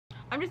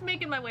I'm just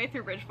making my way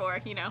through Bridge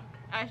 4, you know,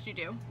 as you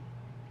do.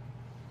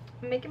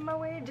 Making my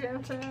way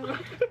downtown.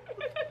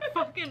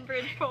 Fucking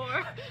Bridge 4.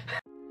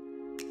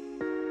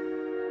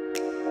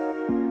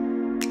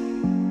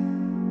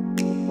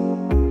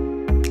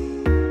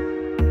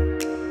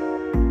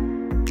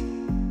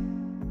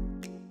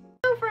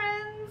 Hello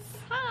friends!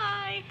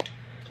 Hi!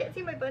 Can't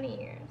see my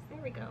bunny ears.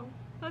 There we go.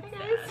 That's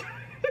Hi sad.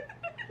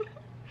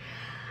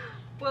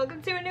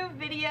 Welcome to a new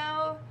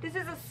video. This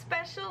is a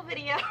special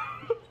video.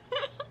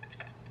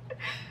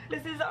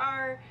 This is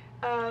our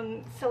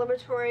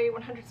celebratory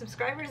 100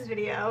 subscribers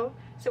video.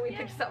 So we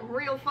picked something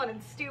real fun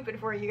and stupid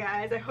for you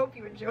guys. I hope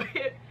you enjoy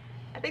it.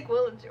 I think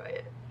we'll enjoy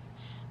it.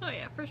 Oh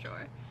yeah, for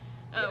sure.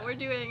 We're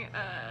doing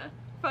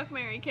Fuck,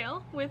 Marry,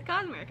 Kill with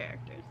Cosmere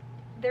characters.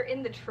 They're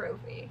in the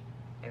trophy.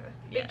 I have a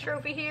big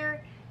trophy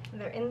here. And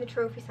they're in the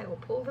trophy, so I will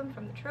pull them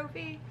from the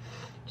trophy.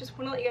 Just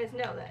want to let you guys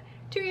know that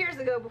 2 years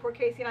ago, before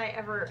Casey and I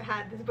ever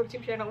had this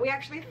booktube channel, we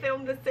actually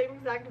filmed the same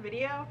exact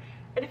video.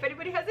 And if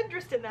anybody has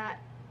interest in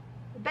that,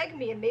 beg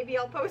me and maybe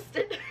I'll post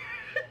it.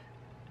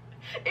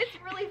 It's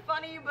really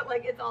funny, but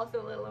like it's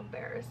also a little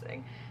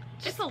embarrassing.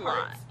 Just a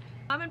lot.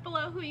 Comment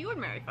below who you would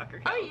marry, fuck, or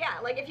kill. Oh yeah,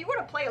 like if you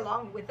want to play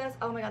along with us,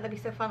 oh my god, that'd be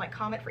so fun. Like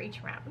comment for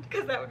each round,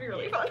 because that would be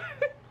really fun.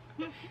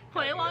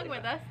 Play along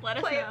with us, let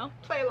us know.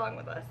 Play along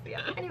with us,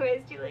 yeah.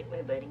 Anyways, do you like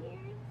my bunny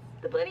ears?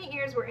 The bunny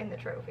ears were in the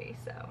trophy,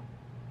 so.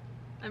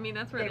 I mean,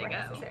 that's where they were go.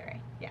 Necessary,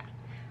 yeah.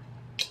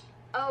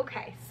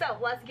 Okay, so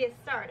let's get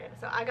started.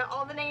 So I got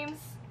all the names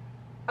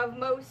of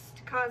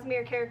most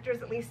Cosmere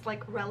characters, at least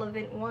like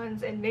relevant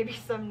ones, and maybe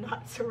some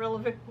not so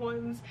relevant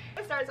ones.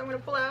 Let's start, so I'm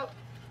gonna pull out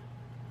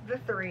the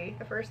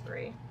first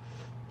three.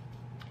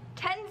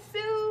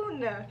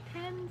 Tensoon!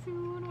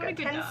 Tensoon, what a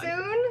good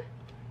Tensoon,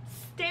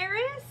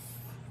 Steris,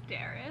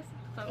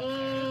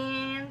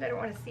 and I don't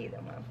want to see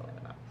them when I'm pulling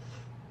them out.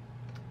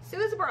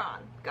 Suzabron,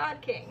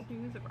 God King.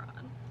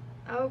 Suzabron.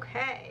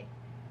 Okay,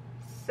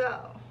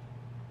 so.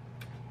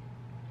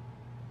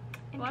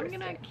 Well, I'm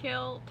gonna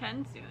kill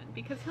Tensoon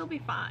because he'll be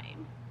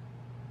fine.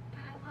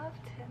 But I love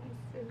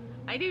Tensoon.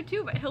 I do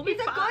too, but he'll be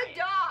fine. He's a good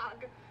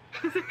dog.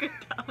 He's a good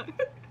dog.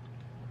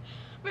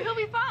 But he'll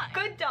be fine.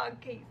 Good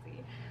dog,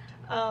 Casey.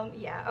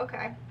 Yeah,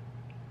 okay.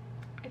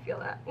 I feel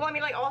that. Well, I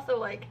mean, like, also,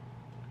 like,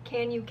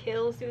 can you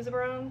kill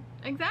Suzabron?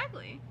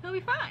 Exactly. He'll be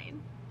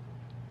fine.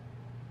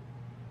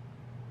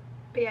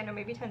 But yeah, no,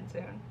 maybe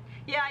Tensoon.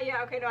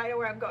 Yeah, okay, no, I know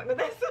where I'm going with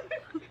this.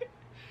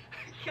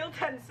 Kill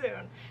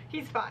Tensoon.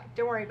 He's fine.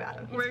 Don't worry about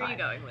him. He's Where fine. are you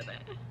going with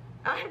it?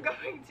 I'm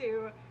going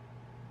to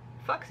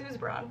fuck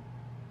Suzabron.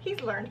 He's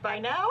learned by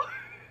now.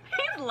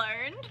 He's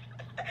learned.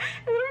 I'm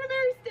gonna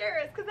marry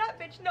Steris because that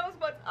bitch knows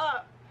what's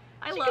up.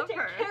 I she love can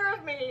her. Take care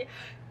of me.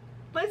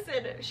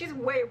 Listen, she's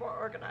way more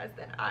organized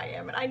than I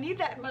am, and I need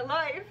that in my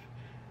life.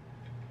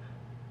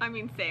 I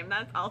mean, same.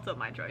 That's also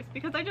my choice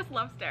because I just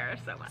love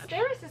Steris so much.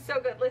 Steris is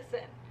so good.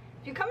 Listen,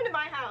 if you come into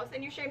my house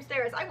and you shame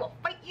Steris, I will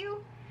fight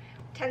you.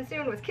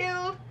 Tensoon was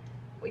killed.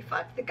 We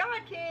fucked the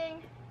God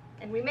King,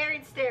 and we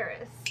married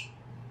Steris.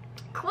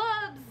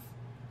 Clubs.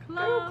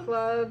 Clubs.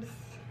 Clubs.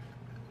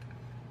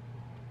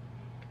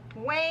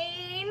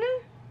 Wayne,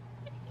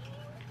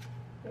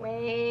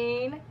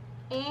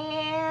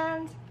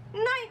 and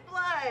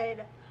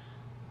Nightblood.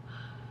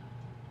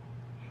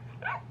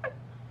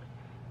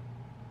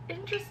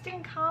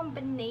 Interesting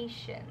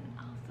combination.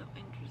 Also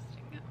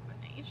interesting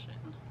combination.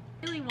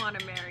 I really want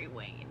to marry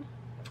Wayne.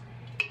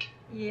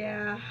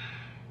 Yeah.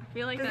 I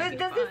feel like does that'd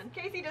be fun.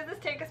 Casey, does this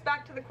take us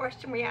back to the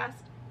question we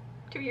asked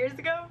 2 years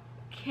ago?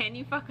 Can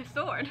you fuck a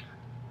sword?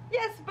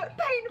 Yes, but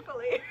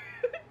painfully.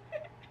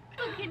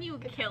 Oh, can you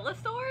kill a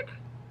sword?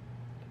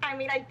 I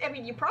mean,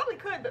 you probably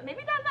could, but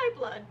maybe not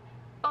Nightblood.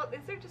 Oh,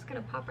 they're just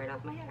gonna pop right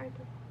off my head, aren't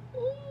they?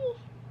 Eee.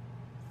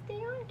 Stay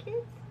on,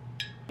 kids.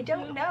 I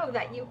don't know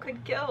that you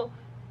could kill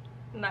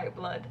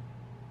Nightblood.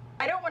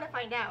 I don't want to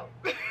find out.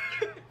 If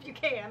you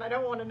can, I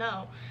don't want to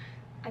know.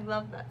 I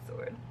love that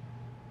sword.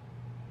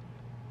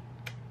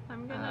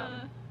 I'm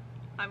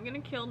gonna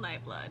kill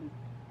Nightblood.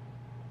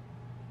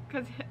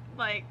 Cause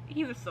like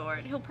he's a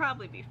sword, he'll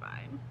probably be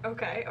fine.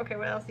 Okay,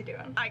 what else you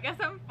doing? I guess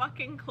I'm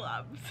fucking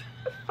Clubs.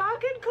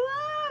 Fucking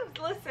Clubs!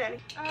 Listen.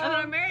 And then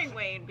I'm marrying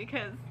Wayne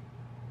because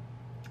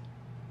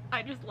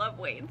I just love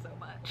Wayne so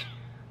much.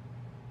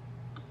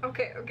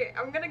 Okay,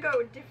 I'm gonna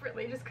go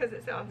differently just because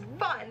it sounds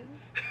fun.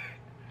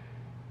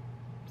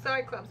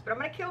 Sorry, Clubs, but I'm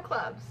gonna kill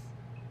Clubs.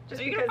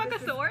 Just Are you gonna fuck a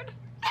sword?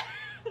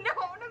 No,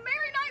 I'm gonna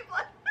marry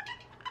Nightblood.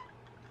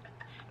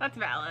 That's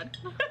valid.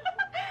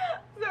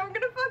 So I'm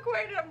gonna fuck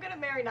Wayne and I'm gonna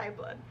marry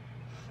Nightblood.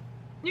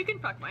 You can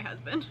fuck my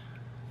husband.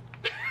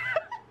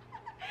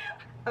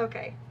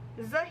 Okay.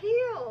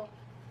 Zaheel.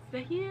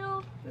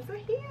 Zaheel.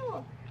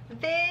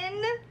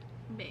 Then.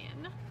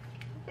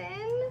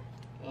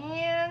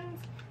 And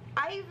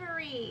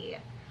Ivory.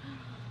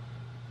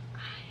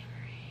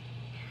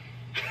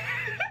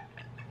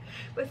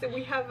 Listen,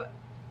 we have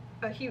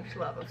a huge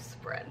love of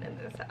Spren in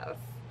this house.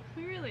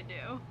 We really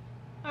do.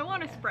 I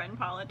want a Spren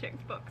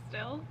politics book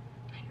still.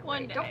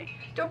 One day.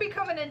 Don't be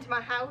coming into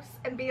my house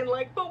and being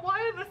like, but why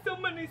are there so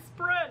many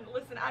Spren?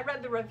 Listen, I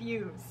read the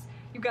reviews.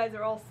 You guys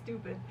are all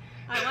stupid.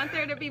 I want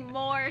there to be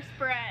more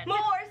spread. More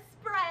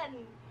spread!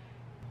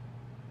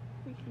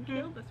 We can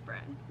kill the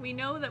spread. We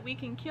know that we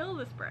can kill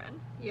the spread.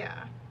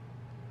 Yeah.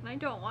 And I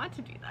don't want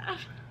to do that.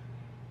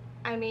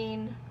 I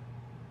mean,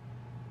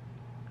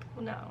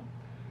 well, no.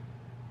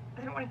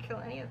 I don't want to kill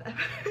any of them.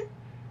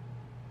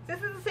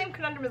 This is the same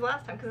conundrum as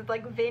last time, because it's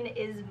like Vin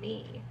is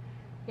me,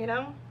 you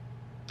know?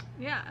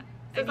 Yeah.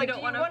 So it's like, do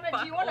you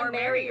want to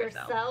marry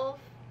yourself?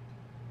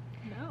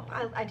 No.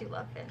 I do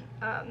love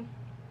Vin.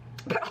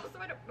 But also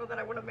I don't know that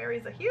I want to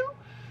marry Zahil.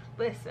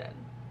 Listen.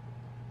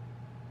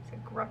 He's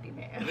a grumpy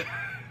man.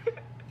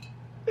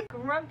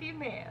 Grumpy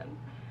man.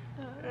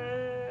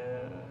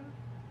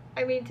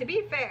 I mean, to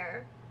be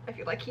fair, I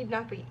feel like he'd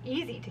not be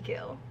easy to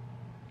kill.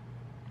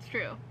 It's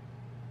true.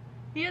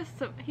 He has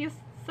some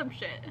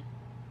shit.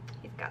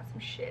 He's got some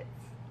shits.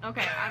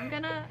 Okay, I'm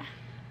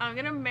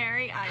gonna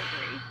marry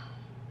Ivory.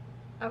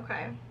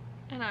 Okay.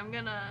 And I'm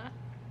gonna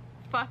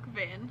fuck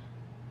Vin.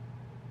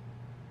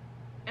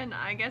 And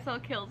I guess I'll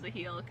kill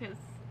Zahil, because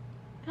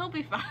he'll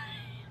be fine.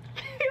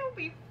 He'll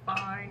be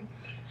fine.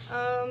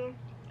 And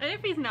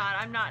if he's not,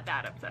 I'm not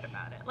that upset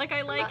about it. Like,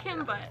 I like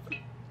him, but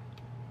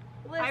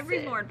listen,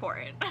 Ivory's more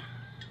important.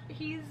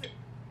 He's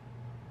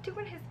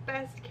doing his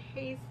best,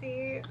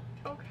 Casey.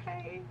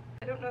 Okay.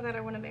 I don't know that I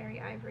want to marry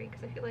Ivory,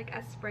 because I feel like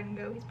as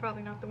Springo, he's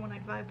probably not the one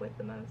I'd vibe with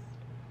the most.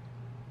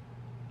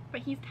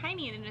 But he's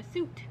tiny and in a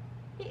suit.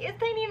 He is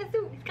tiny in a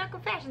suit. He's got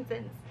good fashion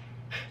sense.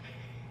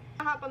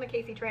 I'll hop on the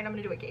Casey train. I'm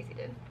gonna do what Casey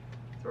did.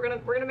 So we're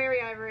gonna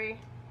marry Ivory.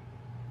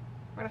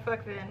 We're gonna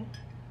fuck Vin.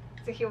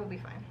 Zahil will be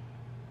fine.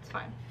 It's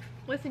fine.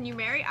 Listen, you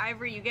marry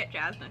Ivory, you get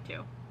Jasna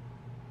too.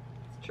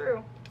 It's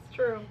true. It's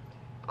true.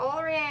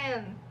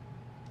 Alrian.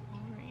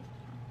 Alright.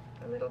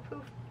 The little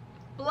poof.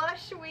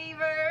 Blush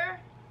Weaver.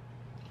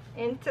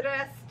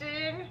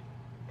 Interesting.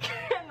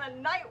 And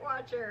the Night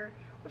Watcher.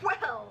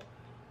 Well.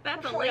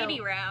 That's a lady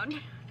round.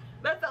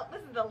 This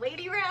is the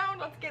lady round.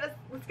 Let's get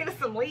us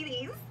some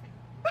ladies.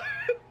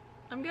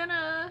 I'm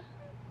gonna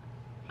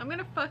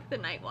fuck the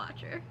Night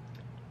Watcher.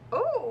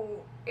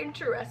 Oh,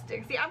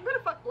 interesting. See, I'm gonna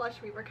fuck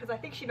Blush Weaver because I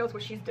think she knows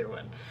what she's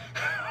doing.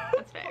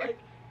 That's fair. Like,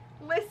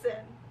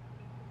 listen.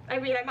 I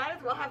mean, I might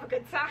as well have a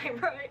good time,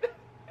 right?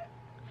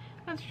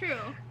 That's true.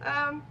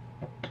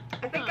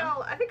 I think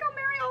I'll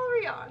marry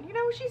Alrian. You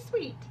know, she's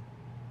sweet.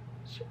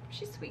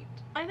 She's sweet.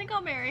 I think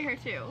I'll marry her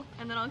too,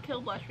 and then I'll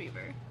kill Blush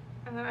Weaver.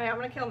 And then I'm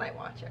gonna kill Night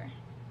Watcher.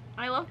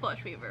 I love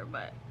Blush Weaver,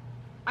 but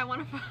I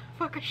want to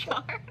fuck a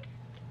shard.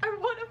 I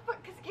want to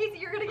fuck, because Casey,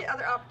 you're gonna get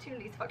other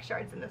opportunities to fuck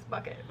shards in this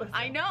bucket. Listen.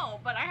 I know,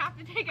 but I have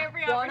to take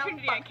every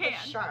opportunity I can.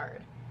 The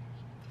shard.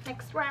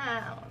 Next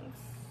round.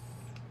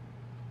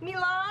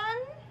 Milan.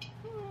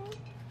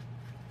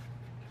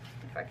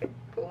 If I could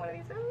pull one of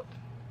these out.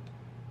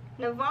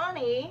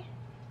 Navani.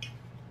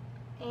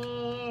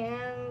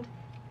 And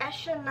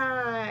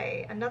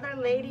Eshanai. Another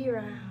lady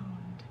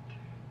round.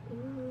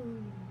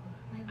 Ooh,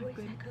 my voice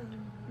echoes.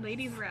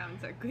 Ladies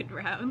rounds are good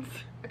rounds.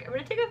 Okay, I'm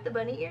gonna take off the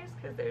bunny ears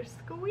because they're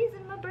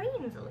squeezing my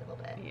brains a little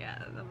bit.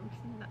 Yeah, I'm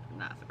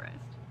not surprised.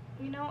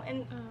 You know,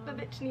 and the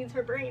bitch needs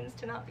her brains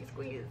to not be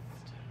squeezed.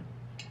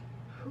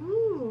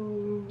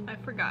 Ooh.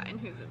 I've forgotten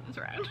who's in this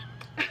round.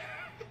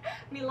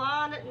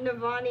 Milan,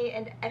 Navani,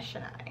 and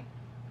Eshanai. I'm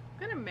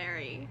gonna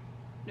marry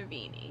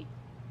Navini.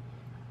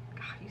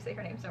 God, you say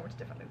her name so much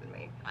differently than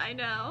me. I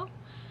know.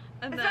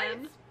 And it's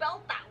then not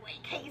spelled that way,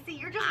 Casey.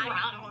 You're just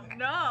wrong.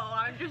 No,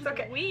 I'm just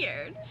okay.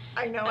 Weird.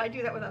 I know. I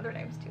do that with other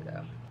names too,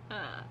 though.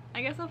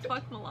 I guess I'll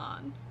fuck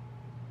Milan.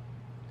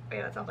 Oh,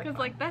 yeah, that sounds like because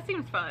fun. like that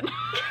seems fun.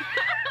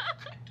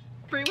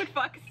 Bree would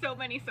fuck so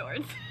many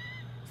swords.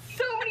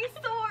 So many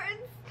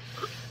swords.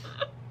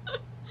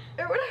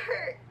 It would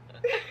hurt.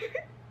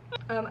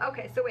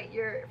 Okay, so wait,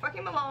 you're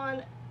fucking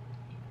Milan.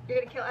 You're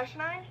gonna kill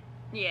Eshanai?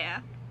 Yeah.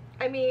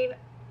 I mean,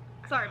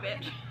 sorry,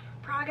 bitch.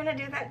 Probably gonna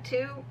do that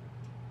too.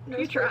 No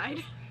you spoilers.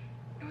 tried.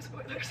 No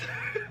spoilers.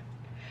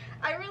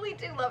 I really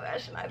do love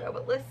Eshanai though,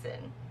 but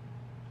listen,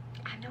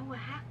 I know what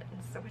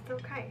happens, so it's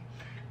okay.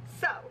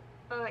 So,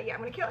 yeah, I'm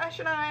gonna kill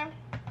Eshanai.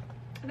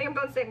 I think I'm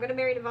going to say I'm gonna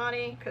marry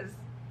Navani because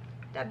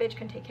that bitch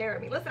can take care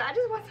of me. Listen, I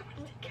just want someone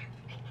to take care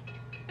of me.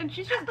 And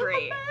she's just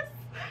great.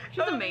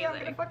 She's amazing. I'm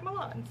gonna fuck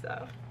Milan,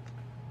 so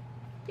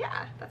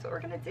yeah, that's what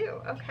we're gonna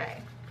do.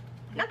 Okay.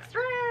 Next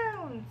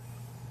round.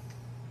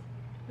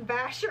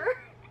 Vasher.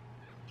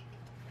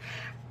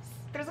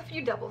 There's a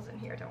few doubles in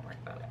here, don't worry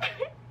about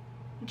it.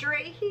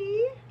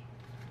 Drahi.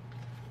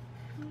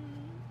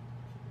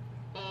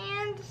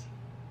 And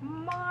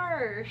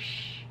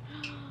Marsh.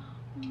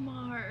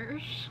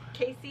 Marsh.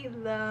 Casey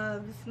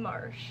loves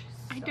Marsh.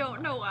 I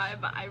don't know why,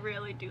 but I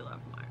really do love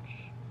Marsh.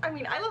 I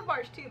mean, I love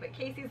Marsh too, but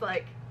Casey's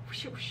like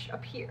whoosh, whoosh,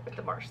 up here with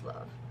the Marsh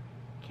love.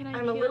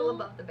 I'm a little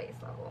above the base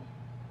level.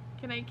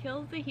 Can I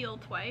kill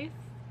Zahil twice?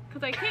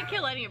 Because I can't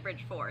kill any of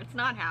Bridge 4. It's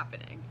not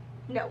happening.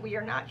 No, we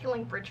are not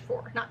killing Bridge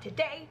 4. Not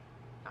today.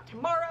 Not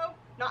tomorrow.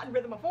 Not in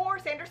Rhythm of War.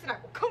 Sanderson, I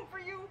will come for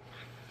you.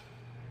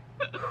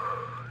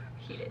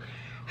 Heated.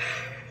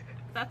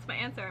 That's my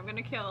answer. I'm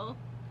gonna kill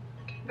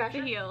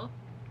Vasher? Zahil.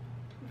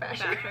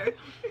 Vasher.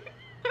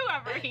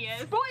 Whoever he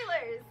is.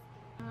 Spoilers!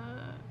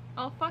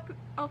 I'll fuck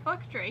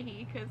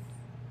Drahe, because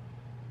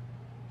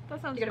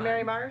that sounds You gonna fun.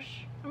 marry Marsh?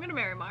 I'm gonna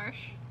marry Marsh.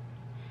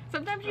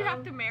 Sometimes you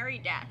have to marry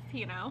death,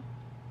 you know?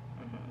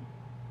 Mm-hmm.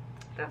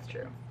 That's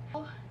true.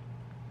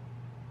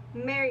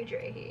 Marry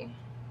Drahe.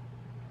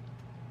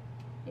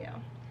 You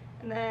know.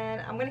 And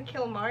then I'm gonna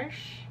kill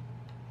Marsh,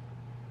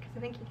 because I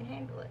think he can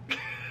handle it.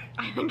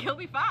 I think he'll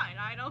be fine.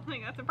 I don't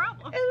think that's a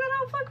problem. And then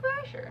I'll fuck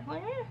Vasher.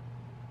 Like,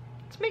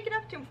 let's make it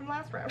up to him from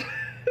last round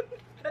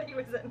that he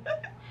was in.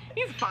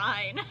 He's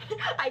fine.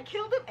 I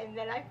killed him and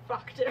then I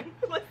fucked him.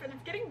 Listen,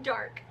 it's getting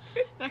dark.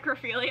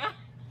 Necrophilia.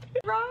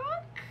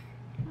 Rock.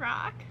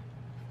 Rock.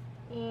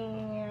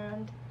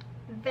 And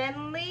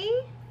Venli.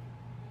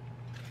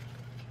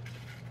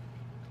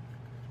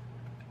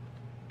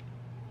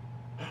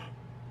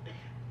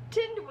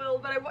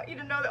 Tindwyl, but I want you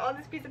to know that on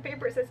this piece of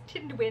paper it says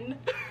Tindwyn.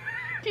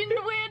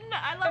 Tindwyn.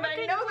 I love And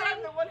it. I know that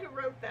I'm the one who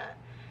wrote that.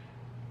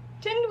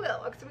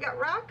 Tindwyl. Okay, so we got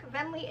Rock,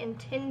 Venli, and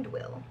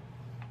Tindwyl.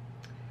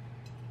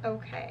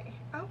 Okay.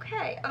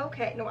 Okay.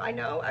 Okay. No, I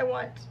know. I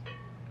want...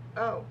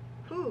 Oh.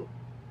 Who?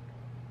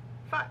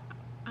 Fuck.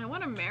 I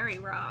want to marry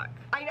Rock.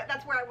 I know.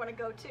 That's where I want to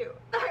go, too.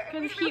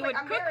 Because he would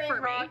I'm cook marrying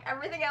for Rock. me.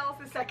 Everything else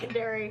is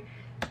secondary.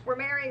 We're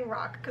marrying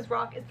Rock, because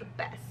Rock is the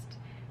best.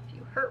 If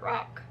you hurt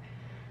Rock,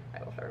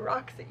 I will throw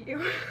rocks at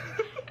you.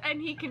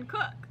 And he can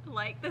cook.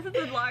 Like, this is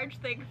a large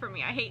thing for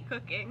me. I hate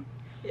cooking.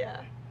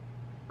 Yeah.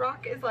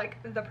 Rock is, like,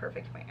 the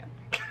perfect man.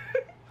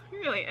 He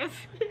really is.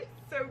 He's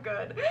so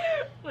good.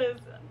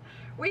 Listen.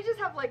 We just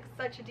have, like,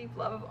 such a deep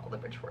love of all the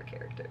Bridgeport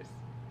characters.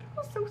 They're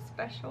all so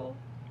special.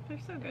 They're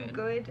so good.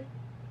 Good.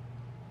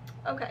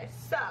 Okay,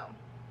 so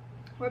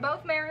we're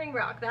both marrying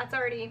Rock. It's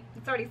already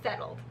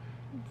settled.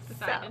 It's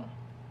decided. So.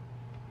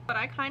 But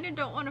I kind of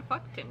don't want to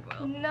fuck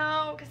Tindwyl.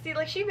 No, because see,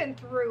 like, she's been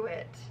through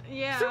it.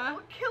 Yeah. So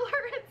we'll kill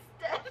her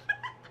instead.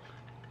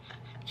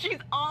 She's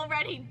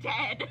already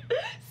dead.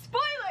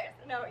 Spoilers!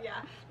 No,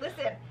 yeah.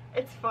 Listen,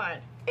 it's fine.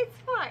 It's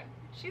fine.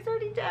 She's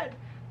already dead.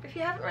 If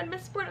you haven't read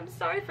Mistborn, I'm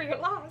sorry for your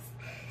loss.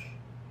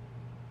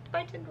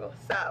 Bye, Tindwyl.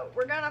 So,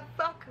 we're gonna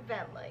fuck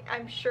Venli.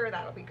 I'm sure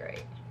that'll be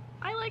great.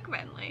 I like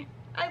Venli.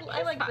 I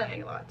like fine.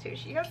 Venli a lot, too.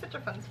 She has such a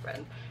fun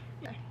friend.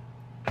 Yeah.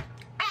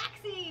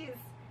 Axes!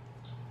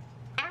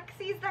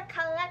 Axes the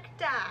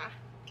Collector! I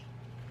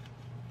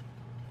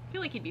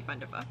feel like he'd be fun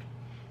to fuck.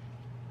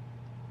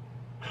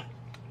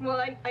 Well,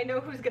 I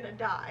know who's gonna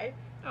die.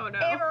 Oh no.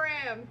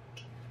 Amaram!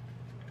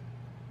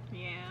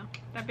 Yeah,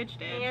 that bitch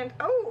did. And,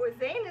 oh,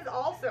 Zane is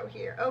also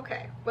here.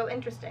 Okay, well,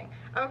 interesting.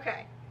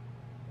 Okay,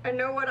 I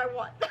know what I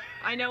want.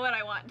 I know what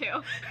I want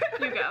to.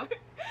 You go.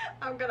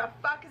 I'm gonna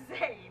fuck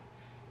Zane.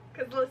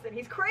 Because, listen,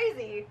 he's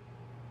crazy,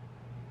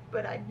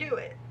 but I do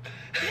it.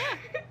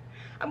 Yeah.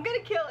 I'm gonna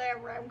kill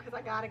Amaram because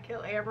I gotta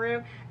kill Amaram.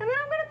 And then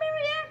I'm gonna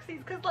marry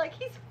Axes because, like,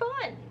 he's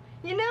fun.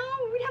 You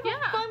know? We'd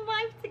have a fun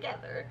life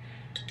together.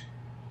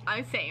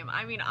 Same.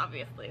 I mean,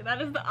 obviously.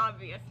 That is the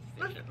obvious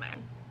decision there.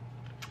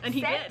 And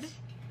he did.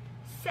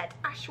 Set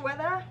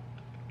Ashwether.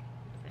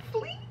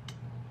 Fleet.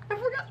 I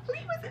forgot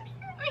Fleet was in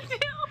here.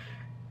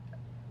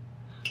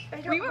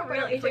 I do. We were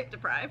really sleep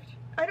deprived.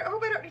 I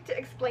hope I don't need to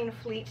explain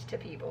Fleet to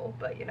people,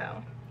 but you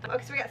know.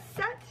 Okay, so we got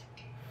Set,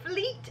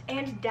 Fleet,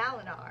 and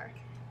Dalinar.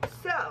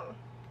 So,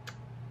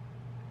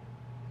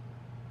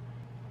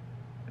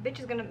 a bitch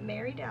is gonna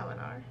marry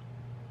Dalinar.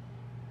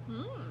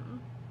 Hmm.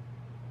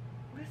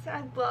 Listen,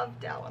 I love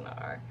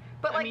Dalinar,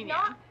 but like I mean,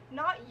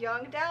 not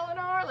young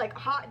Dalinar, like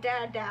hot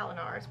dad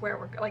Dalinar is where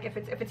we're like if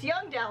it's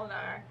young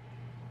Dalinar,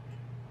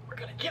 we're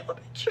gonna kill a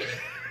bitch. if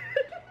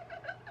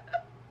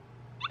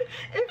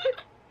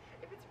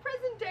it's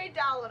present day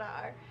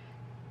Dalinar,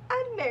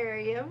 I'd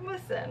marry him.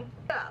 Listen,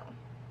 so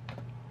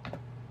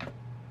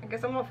I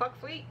guess I'm gonna fuck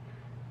Fleet,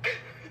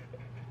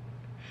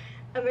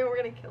 and then we're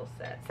gonna kill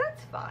Set.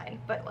 Set's fine,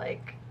 but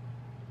like,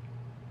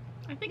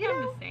 I think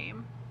I'm the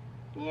same.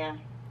 Yeah.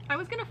 I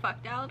was gonna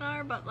fuck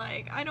Dalinar, but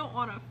like, I don't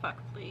want to fuck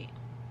Fleet.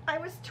 I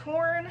was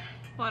torn.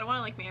 Well, I don't want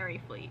to like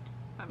marry Fleet.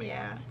 I mean,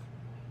 yeah.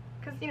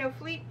 Because, you know,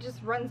 Fleet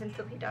just runs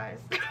until he dies.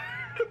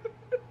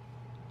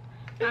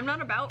 I'm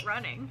not about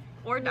running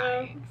or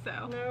dying,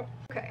 so. No.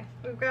 Okay,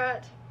 we've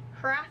got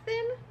Hrathen.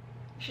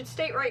 I should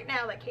state right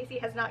now that Casey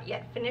has not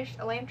yet finished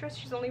Elantris.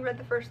 She's only read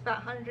the first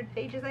about 100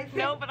 pages, I think.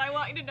 No, but I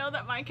want you to know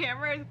that my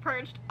camera is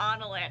perched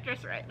on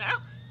Elantris right now.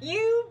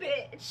 You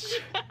bitch!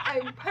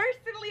 I'm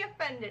personally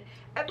offended.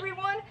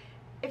 Everyone,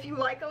 if you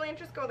like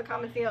Elantris, go in the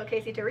comments and tell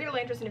Casey to read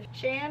Elantris. And if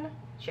Shan,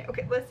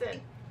 okay,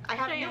 listen. I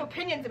have no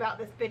opinions about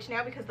this bitch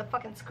now because the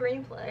fucking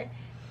screenplay.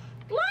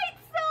 Light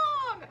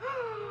Song!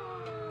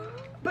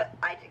 But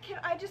can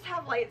I just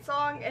have Light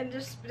Song and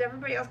just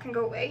everybody else can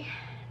go away?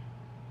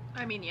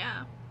 I mean,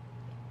 yeah.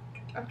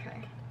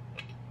 Okay.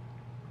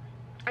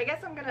 I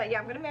guess I'm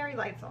gonna marry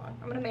Light Song.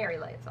 I'm gonna marry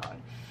Light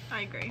Song.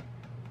 I agree.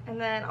 And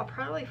then I'll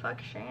probably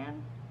fuck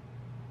Shan.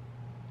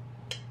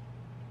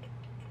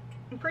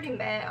 I'm pretty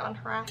mad on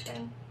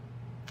Hrathen.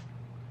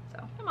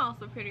 So. I'm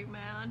also pretty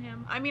mad on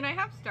him. I mean, I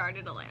have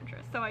started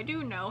Elantris, so I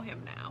do know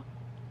him now.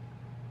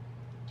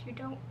 You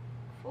don't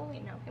fully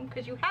know him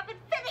because you haven't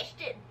finished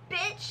it,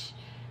 bitch!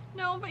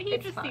 No, but he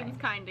It's just fine.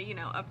 seems kind of, you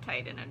know,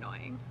 uptight and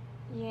annoying.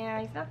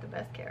 Yeah, he's not the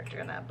best character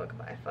in that book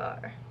by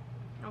far.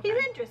 Okay.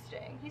 He's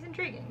interesting. He's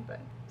intriguing, but...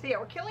 So yeah,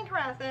 we're killing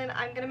Harathan.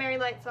 I'm gonna marry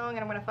Lightsong, and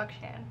I'm gonna fuck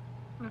Shan.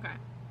 Okay.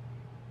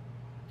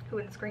 Who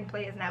in the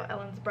screenplay is now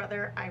Ellen's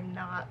brother. I'm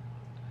not...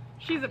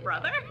 She's a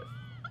brother?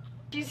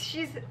 She's...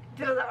 Is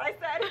that what I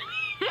said?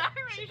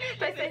 She's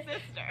a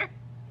sister.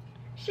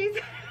 She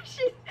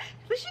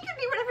can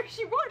be whatever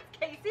she wants,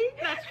 Casey.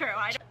 That's true.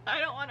 I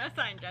don't want to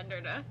assign gender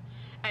to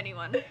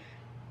anyone.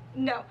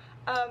 No.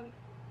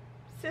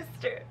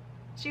 Sister.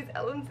 She's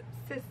Ellen's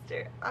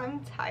sister.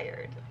 I'm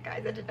tired.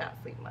 Guys, I did not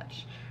sleep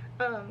much.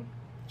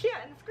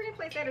 Yeah, in the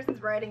screenplay,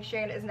 Sanderson's writing,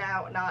 Shan is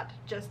now not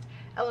just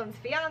Ellen's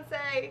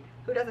fiance,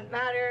 who doesn't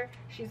matter.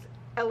 She's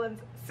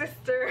Ellen's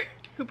sister.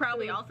 Who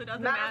probably also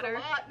doesn't matter. A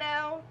lot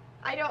now.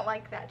 I don't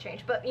like that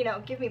change, but you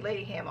know, give me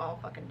Lady Ham all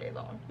fucking day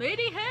long.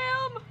 Lady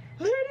Ham!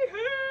 Lady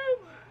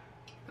Ham!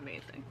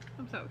 Amazing.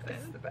 I'm so This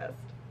is excited. the best.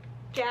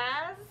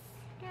 Gaz.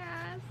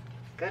 Gaz.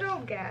 Good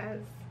old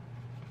Gaz.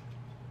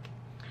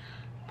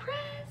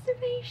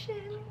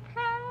 Preservation.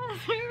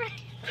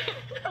 Preservation.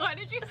 Why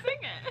did you sing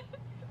it?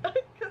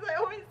 Because I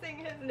always sing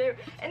his name.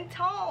 And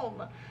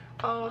Tom.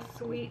 Oh,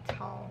 sweet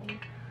Tom.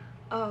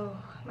 Oh,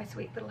 my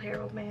sweet little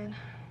Herald man.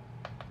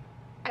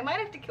 I might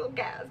have to kill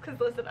Gaz, because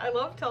listen, I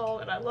love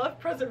Tom and I love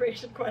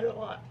Preservation quite a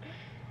lot.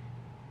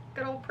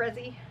 Good old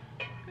Prezi.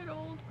 Good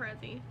old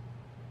Prezi.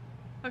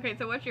 Okay,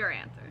 so what's your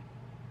answer?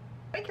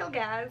 I kill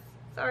Gaz.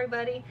 Sorry,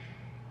 buddy.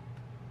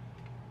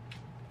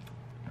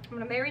 I'm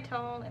gonna marry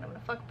Tom and I'm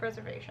gonna fuck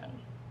Preservation.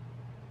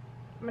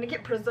 I'm gonna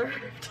get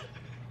preserved.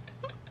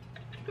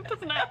 It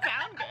does not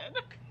sound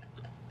good.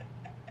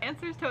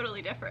 Answer's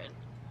totally different.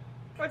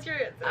 What's your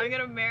answer? I'm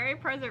gonna marry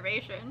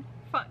Preservation,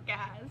 fuck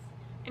Gaz,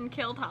 and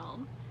kill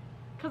Tom.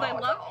 Because I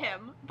love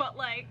him, but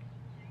like...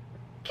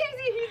 Casey,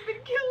 he's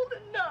been killed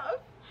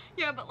enough.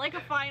 Yeah, but like a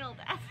final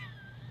death.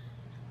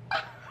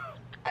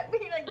 I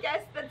mean, I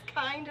guess that's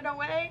kind in a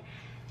way.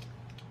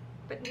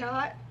 But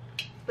not...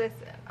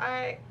 Listen,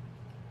 I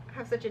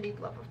have such a deep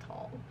love of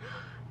Tom.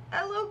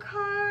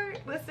 Elokar!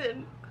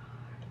 Listen.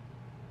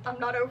 I'm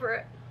not over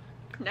it.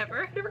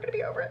 Never? Never gonna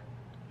be over it.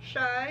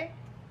 Shy.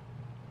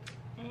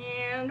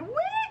 And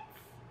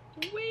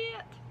Wit!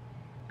 Wit.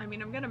 I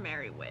mean, I'm gonna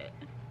marry Wit.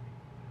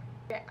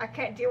 I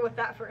can't deal with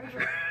that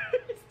forever.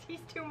 He's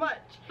too much.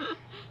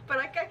 But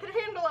I can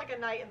handle like a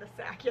night in the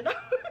sack, you know?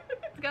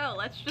 Let's go.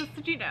 Let's just,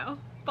 you know,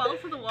 balls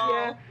to the wall.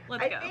 Yeah,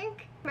 Let's go. I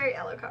think marry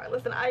Elokar.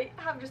 Listen, I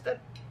have just an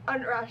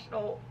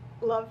unrational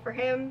love for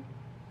him.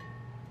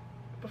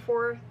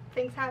 Before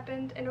things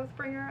happened in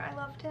Oathbringer, I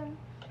loved him.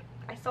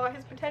 I saw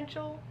his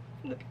potential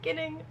from the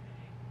beginning,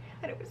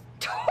 and it was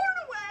torn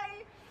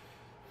away.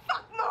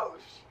 Fuck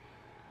Mosh.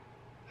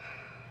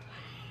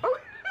 Oh,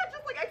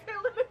 just like I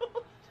failed it.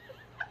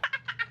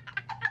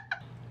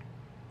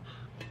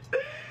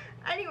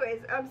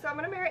 Anyways, so I'm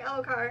gonna marry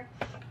Elokar,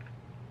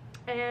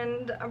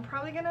 and I'm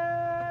probably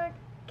gonna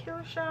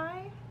kill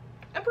Shy.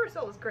 Emperor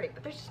Soul is great,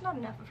 but there's just not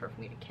enough of her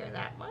for me to care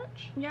that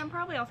much. Yeah, I'm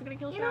probably also gonna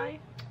kill You Shy. know?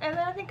 And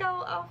then I think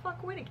I'll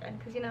fuck Wit again,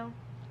 because, you know,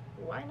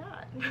 why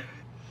not?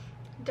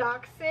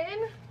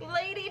 Dachshund.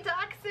 Lady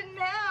Dachshund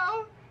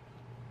now.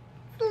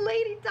 It's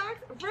Lady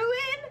Dachshund.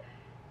 Ruin.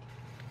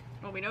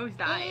 Well, we know who's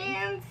dying.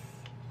 And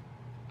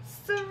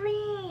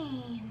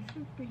Serene.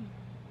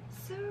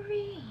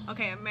 Serene.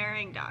 Okay, I'm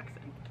marrying Dachshund.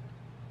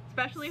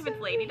 Especially if it's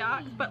Lady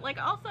Dox, but like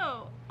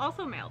also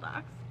male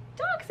Dox.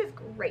 Dox is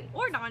great.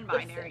 Or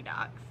non-binary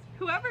Dox.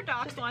 Whoever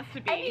Dox wants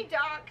to be. Any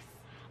Dox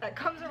that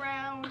comes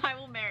around. I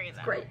will marry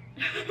them. Great.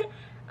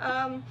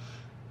 Oh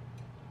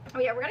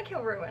yeah, we're gonna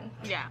kill Ruin.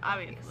 Yeah,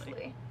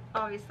 obviously.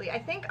 Obviously. I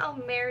think I'll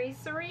marry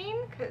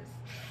Serene, because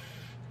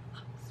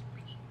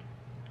Serene.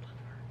 Love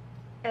her.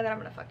 And then I'm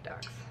gonna fuck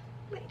Dox.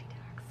 Lady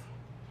Dox.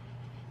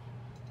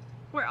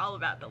 We're all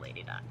about the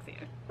Lady Dox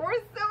here. We're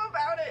so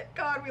about it.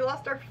 God, we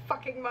lost our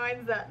fucking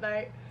minds that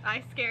night.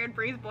 I scared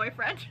Bree's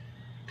boyfriend.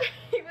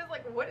 He was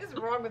like, what is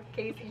wrong with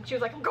Casey? And she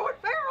was like, I'm going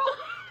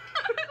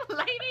feral.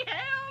 Lady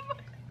Ham.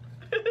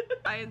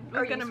 I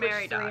was gonna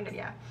marry Dox.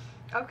 Yeah.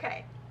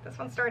 Okay. This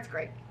one starts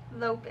great.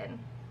 Lopin.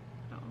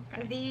 Oh,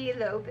 okay. The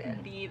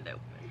Lopin. The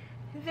Lopin.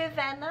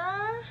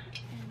 Vivenna.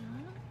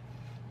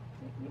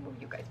 Let me move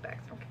you guys back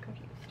so I don't get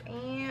confused.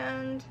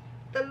 And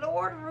the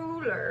Lord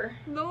Ruler.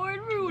 Lord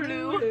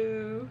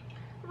Rulu.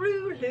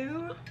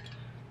 Rulu.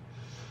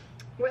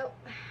 Well,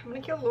 I'm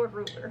gonna kill Lord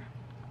Ruler.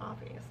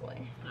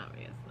 Obviously.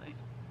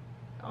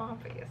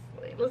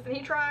 Obviously. Listen,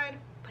 he tried,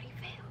 but he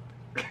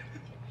failed.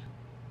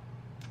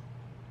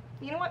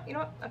 You know what?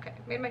 Okay,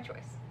 I made my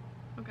choice.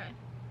 Okay.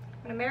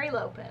 I'm gonna marry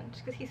Lopin,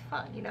 just because he's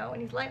fun, you know,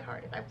 and he's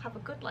lighthearted. I have a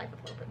good life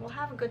with Lopin. We'll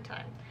have a good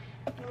time.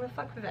 And I'm gonna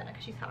fuck Vivenna,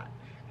 because she's hot.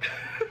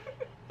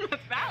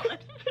 That's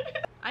valid.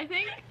 I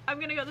think I'm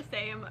gonna go the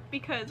same,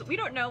 because we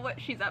don't know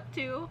what she's up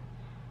to.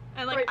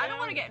 And like, Right, I don't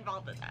want to get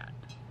involved in that.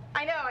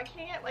 I know, I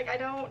can't, like, I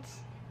don't...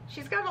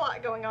 She's got a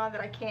lot going on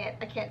that I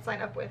can't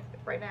sign up with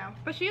right now.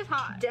 But she is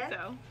hot, Denth?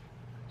 so.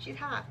 She's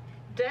hot.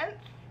 Denth,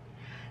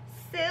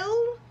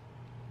 Syl,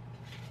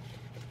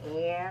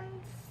 and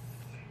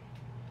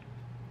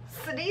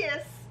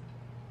Sidious.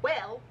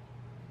 Well,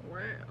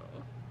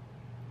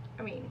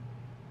 I mean,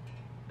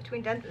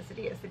 between Denth and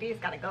Sadia. Sadia's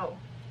gotta go.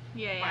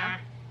 Yeah.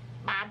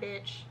 Bye,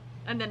 bitch.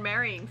 And then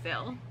marrying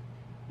Syl.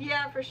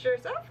 Yeah, for sure.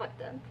 So I'll fuck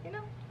them, you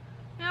know?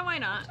 Yeah, why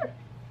not? Sure.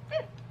 Yeah,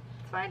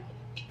 it's fine.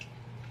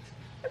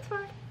 It's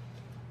fine.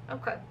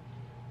 Okay.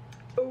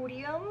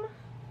 Odium.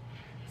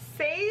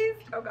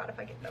 Saved. Oh god, if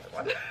I get another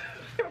one.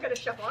 I'm gonna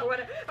shuffle. I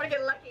wanna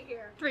get lucky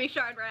here. 3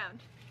 shard round.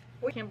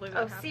 Wait, Can't believe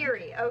that happened.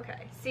 Siri.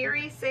 Okay.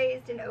 Siri,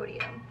 Sazed, and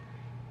Odium.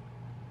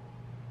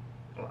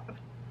 Well,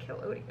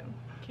 kill Odium.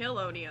 Kill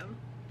Odium.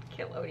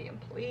 Kill Odium,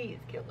 please.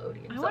 Kill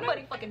Odium. I wanna-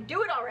 Somebody fucking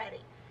do it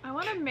already. I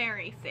want to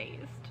marry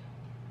Sazed.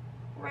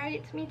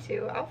 Right, me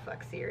too. I'll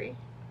fuck Siri.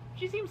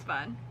 She seems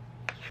fun.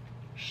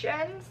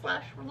 Shen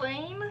 /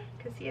 Lane,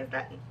 because he has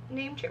that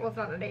name change. Well, it's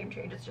not a name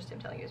change, it's just him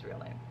telling you his real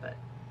name, but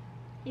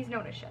he's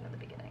known as Shen in the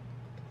beginning.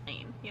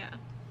 Lane, yeah.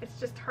 It's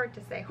just hard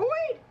to say.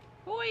 Hoid!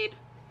 Void.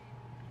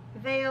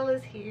 Vale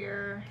is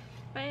here.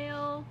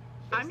 Vale.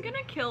 I'm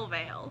gonna kill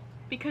Vale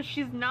because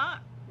she's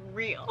not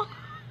real.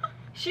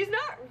 She's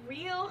not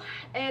real,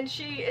 and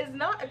she is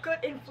not a good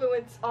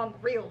influence on the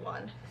real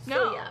one. So,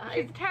 No, yeah,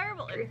 she's a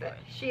terrible agree with that.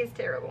 influence. She is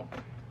terrible.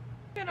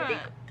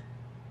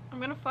 I'm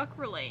gonna fuck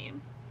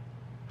Relaine.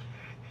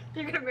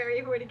 You're gonna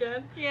marry Hoid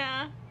again?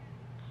 Yeah.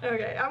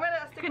 Okay, I'm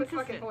gonna stick with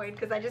fucking Consistent. Hoid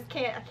because I just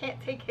can't. I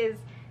can't take his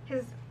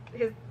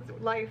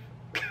life.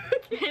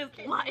 His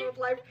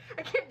life.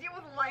 I can't deal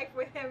with life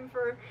with him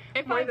for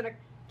If more I than a. if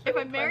I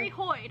killing marry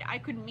fun. Hoid, I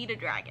could meet a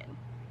dragon.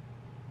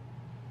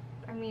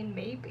 I mean,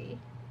 maybe.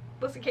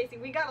 Listen, Casey,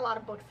 we got a lot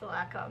of books till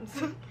that comes.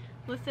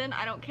 Listen,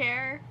 I don't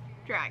care.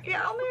 Dragon.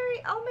 Yeah, I'll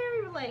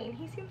marry Lane.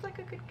 He seems like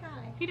a good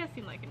guy. He does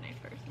seem like a nice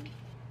person.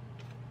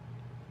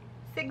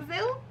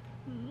 Sigzil,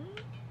 Hmm?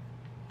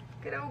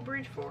 good old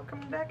Bridge 4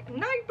 coming back.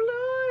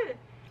 Nightblood.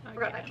 I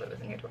forgot Okay. Nightblood was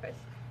in here twice.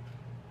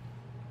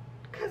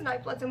 Because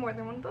Nightblood's in more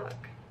than one book.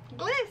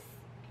 Bliss,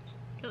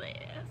 Yes.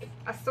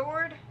 a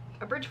sword,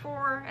 a Bridge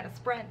 4, and a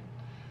Spren.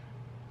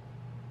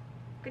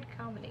 Good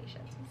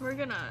combinations.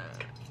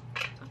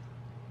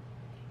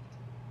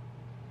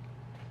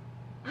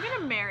 I'm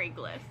gonna marry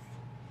Gliss.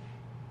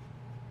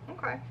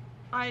 Okay.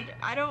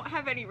 I don't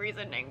have any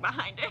reasoning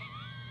behind it.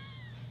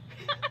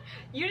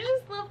 You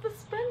just love the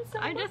Spren so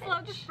much. I just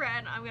love the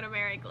friend. I'm gonna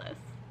marry Gliss.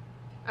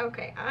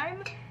 Okay,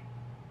 I'm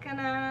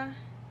gonna.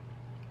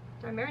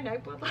 Did I marry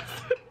Nightblood last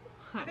time?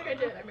 I think I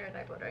did. I married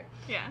Nightblood, right?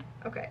 Yeah.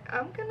 Okay,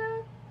 I'm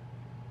gonna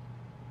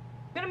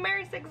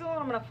marry Sigzil and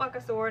I'm gonna fuck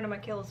a sword and I'm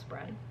gonna kill a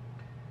Spren.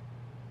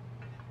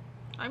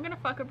 I'm gonna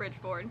fuck a Bridge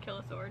 4 and kill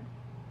a sword.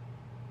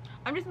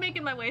 I'm just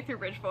making my way through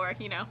Bridge 4,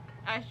 you know,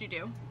 as you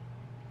do.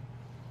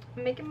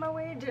 I'm making my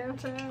way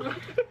downtown.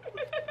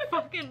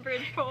 Fucking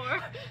Bridge 4.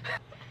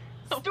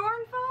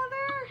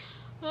 Stormfather,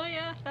 Oh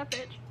yeah, that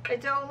bitch.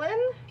 Adolin,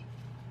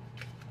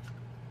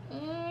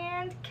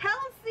 and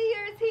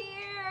Kelsier's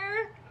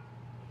here.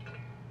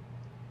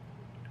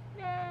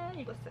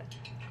 Yay. Listen,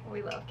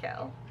 we love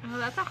Kel. Oh,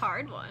 that's a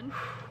hard one.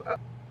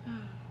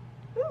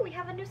 Ooh, we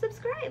have a new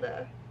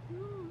subscriber.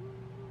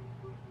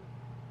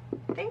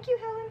 Thank you,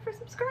 Helen, for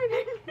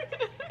subscribing.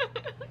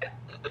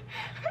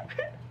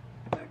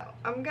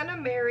 I'm gonna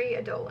marry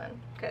Adolin,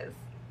 because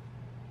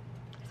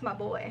it's my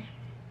boy.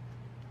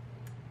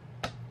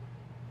 I'm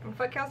gonna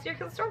fuck Kelsier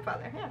because of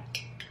Stormfather, yeah.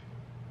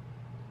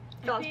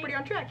 Sounds pretty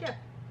on track, yeah.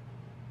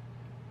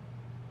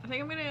 I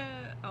think I'm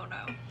gonna. Oh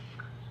no.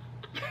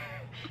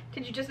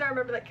 Did you just not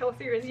remember that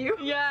Kelsier is you?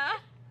 Yeah.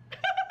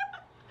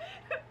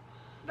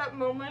 That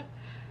moment.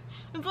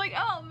 It's like, oh,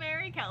 I'll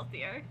marry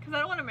Kelsier. Because I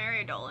don't want to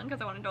marry Dolan,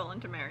 because I want Dolan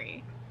to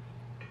marry,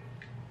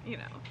 you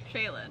know,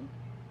 Shaylin.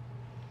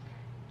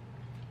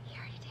 He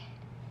already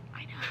did.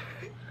 I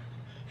know.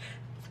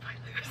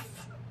 Spoilers.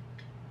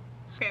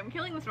 Okay, I'm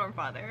killing the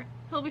Stormfather.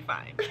 He'll be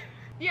fine.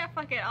 Yeah,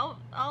 fuck it.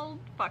 I'll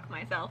fuck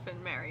myself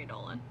and marry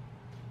Dolan.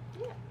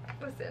 Yeah,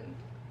 listen.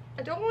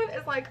 Adolin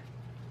is like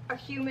a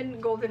human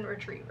golden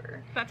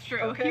retriever. That's true.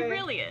 Okay. He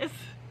really is.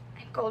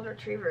 And golden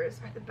retrievers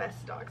are the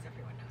best dogs,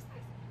 everyone knows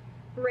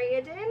this.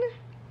 Raoden.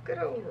 Good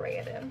old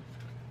Raoden.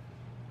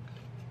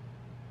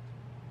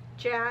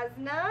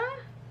 Jasna.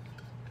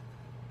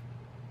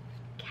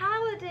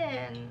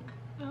 Kaladin.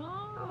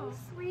 Oh, Oh.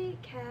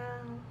 sweet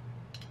Cal.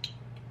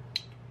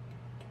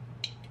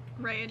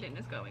 Raoden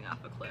is going off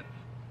a cliff.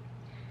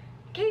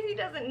 Casey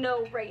doesn't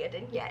know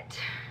Raoden yet.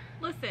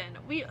 Listen,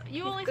 you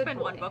He's only a good spend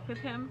one boy. book with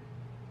him.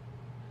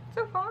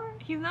 So far.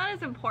 He's not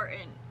as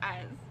important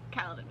as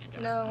Kaladin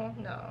and Jasna.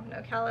 No.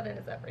 Kaladin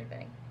is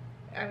everything.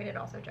 I mean, and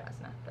also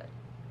Jasna, but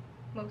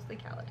mostly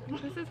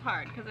Kaladin. This is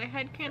hard because I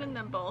headcanon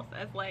them both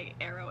as like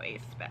Arrow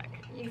Ace spec.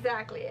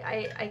 Exactly.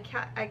 I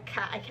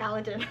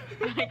Kaladin.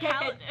 I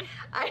Kaladin.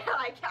 I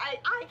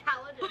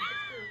Kaladin. It's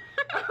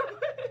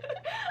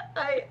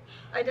true.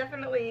 I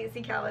definitely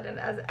see Kaladin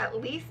as at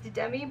least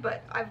Demi,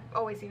 but I've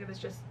always seen him as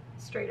just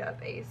straight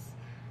up Ace.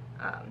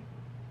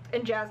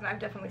 And Jasmine I've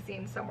definitely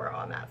seen somewhere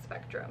on that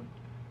spectrum,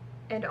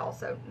 and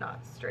also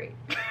not straight.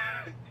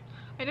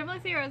 I definitely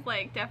see her as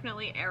like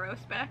definitely Arrow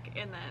spec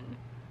and then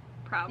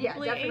probably Yeah,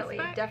 definitely,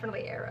 Ace spec.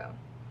 definitely Arrow.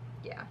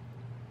 Yeah,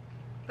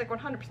 like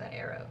 100%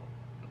 Arrow,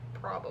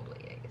 probably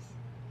Ace.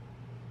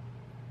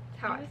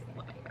 That's how I I just see it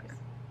love anyways.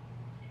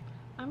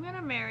 her. I'm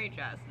gonna marry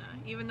Jasna,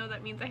 even though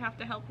that means I have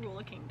to help rule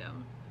a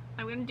kingdom.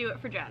 I'm gonna do it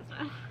for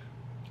Jasna.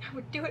 I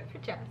would do it for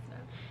Jasna.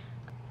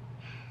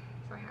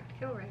 So I have to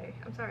kill Ray.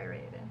 I'm sorry,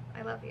 Raiden.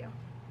 I love you.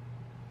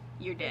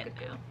 You're dead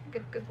now.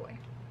 Good boy.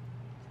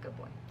 Good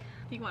boy.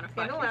 Do you want to See,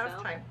 I fuck know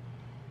yourself? last time.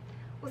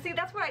 Well, see,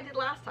 that's what I did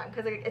last time,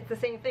 because it's the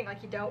same thing.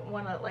 Like, you don't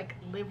want to, like,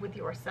 live with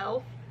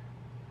yourself.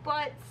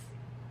 But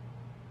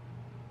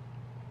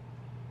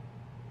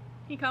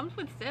He comes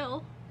with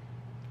Syl.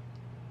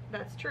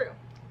 that's true.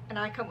 And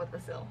I come with the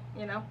Syl,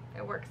 you know?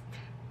 It works.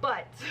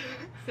 But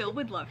Syl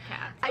would love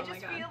cats. I Oh my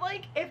just God. feel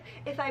like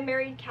if I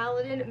married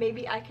Kaladin,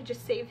 maybe I could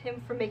just save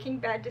him from making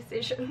bad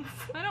decisions.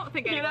 I don't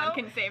think You anyone know?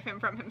 can save him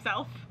from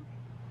himself.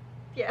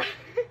 Yeah.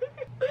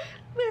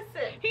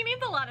 Listen. He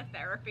needs a lot of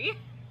therapy.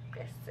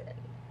 Listen.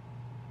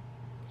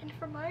 And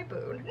for my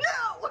boon.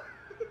 No!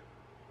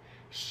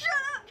 Shut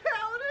up,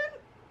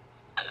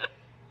 Kaladin!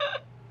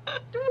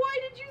 Why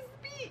did you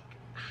speak?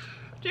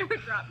 Do you ever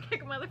drop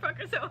kick a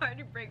motherfucker so hard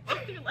you break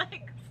both your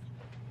legs?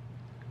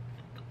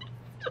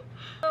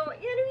 Oh,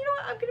 yeah, no, you know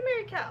what? I'm gonna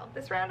marry Cal.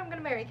 This round I'm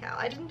gonna marry Cal.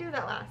 I didn't do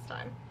that last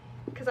time.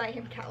 Because I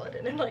am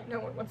Kaladin and, like, no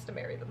one wants to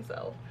marry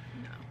themselves.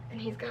 No. And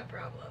he's got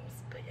problems,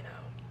 but you know.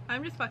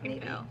 I'm just fucking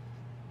Maybe. Phil.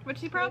 Which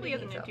he probably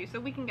Maybe isn't he's into, so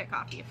we can get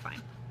coffee, it's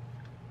fine.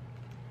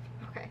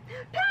 Okay.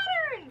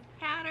 Pattern!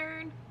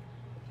 Pattern.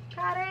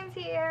 Pattern's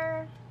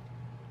here.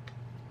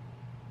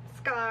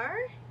 Scar.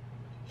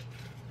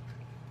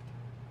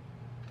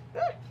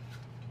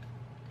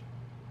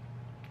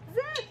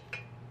 Zeth.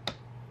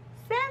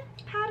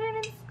 Seth, Pattern,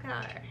 and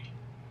Scar.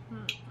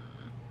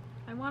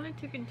 I wanted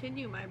to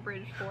continue my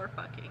bridge 4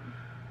 fucking.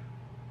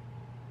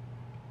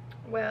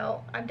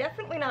 Well, I'm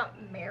definitely not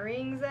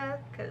marrying Zeth,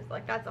 because,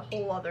 like, that's a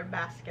whole other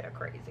basket of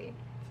crazy.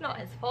 It's not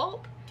his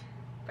fault,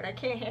 but I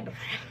can't handle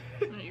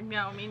that.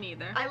 No, me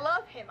neither. I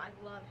love him. I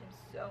love him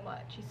so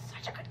much. He's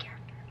such a good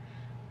character.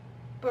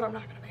 But I'm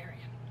not gonna marry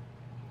him.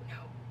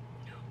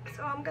 No.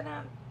 So I'm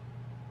gonna...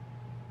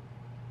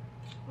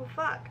 Well,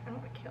 fuck. I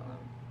don't want to kill him.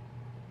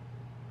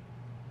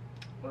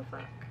 Well,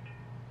 fuck.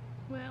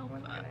 Well, What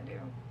am I fuck. gonna do?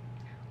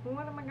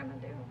 What am I gonna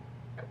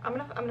do? I'm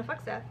gonna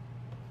fuck Seth.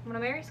 I'm gonna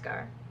marry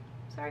Scar.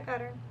 Sorry,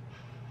 Pattern.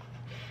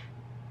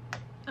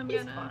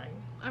 He's fine.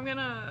 I'm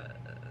gonna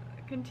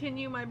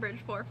continue my bridge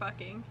 4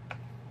 fucking.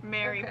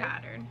 Marry Okay.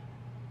 Pattern.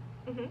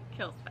 Mm-hmm.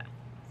 Kill Seth.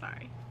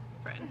 Sorry,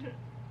 friend.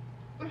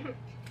 Mm-hmm.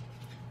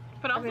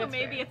 But I also mean, that's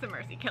maybe fair. it's a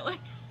mercy killing.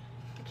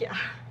 Yeah.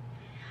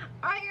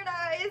 Iron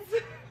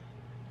Eyes!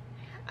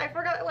 I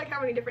forgot, like, how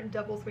many different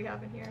doubles we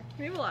have in here.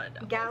 We have a lot of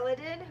doubles.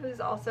 Galadin, who's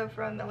also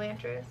from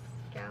Elantris.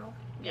 Yeah.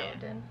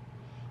 Galadin.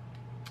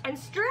 And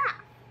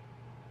Straff!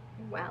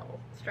 Well,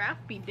 Straff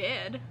be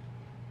dead.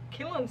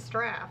 killing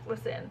Straff,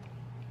 listen.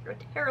 You're a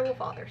terrible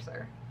father,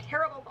 sir.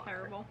 Terrible father.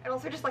 Terrible. And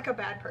also just, like, a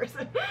bad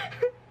person.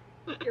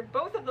 You're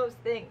both of those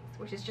things,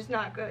 which is just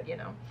not good, you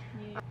know.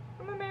 Yeah.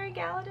 I'm gonna marry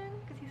Galadin,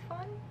 because he's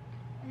fun.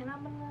 And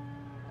I'm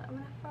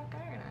gonna fuck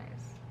Iron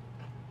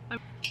Eyes.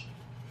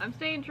 I'm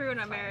staying true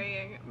and I'm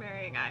Fine.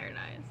 marrying Iron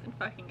Eyes and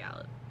fucking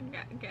Galat.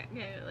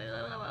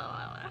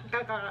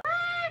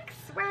 Wax!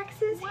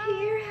 Wax is Wax.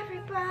 here,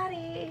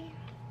 everybody.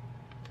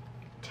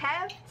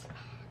 Teft. Oh,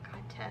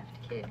 God,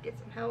 Teft, kid, get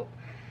some help.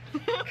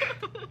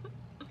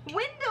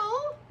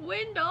 Wendell.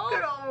 Wendell.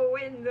 Good old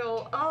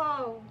Wendell.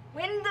 Oh,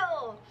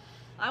 Wendell.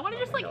 I want to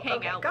just like Wendell. hang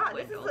Okay, out God,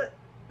 with this Wendell.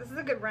 is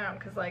a good round,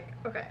 cause like,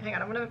 okay, hang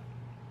on, I'm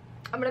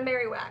gonna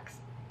marry Wax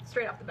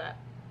straight off the bat.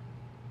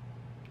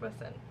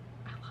 Listen,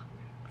 I love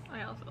Wax.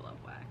 I also love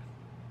Wax.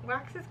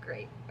 Wax is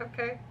great.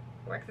 Okay,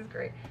 Wax is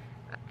great.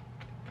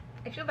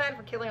 I feel bad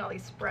for killing all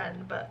these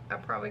Spren, but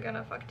I'm probably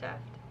gonna fuck Teft.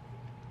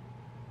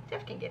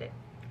 Teft can get it.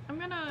 I'm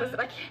gonna Listen,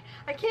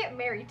 I can't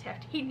marry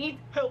Teft. He needs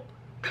help.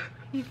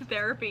 need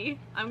therapy.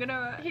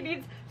 He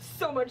needs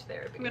so much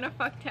therapy. I'm gonna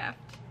fuck Taft.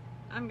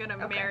 I'm gonna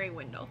Okay. marry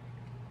Wendell.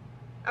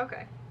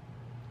 Okay.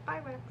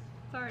 Bye, Wax.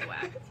 Sorry,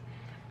 Wax.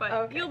 But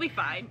Okay. you'll be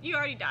fine. You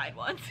already died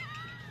once.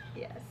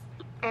 Yes.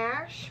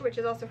 Ash, which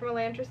is also from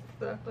Elantris, it's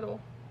the little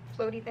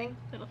floaty thing.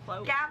 Little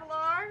float.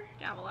 Gavilar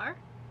Gavilar.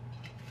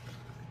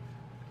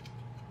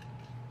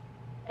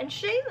 and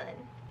Shaylin.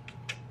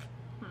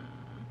 Hmm.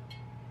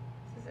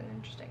 This is an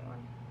interesting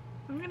one.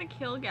 I'm gonna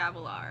kill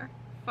Gavilar,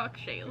 fuck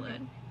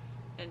Shaylin,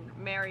 and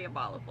marry a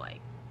ball of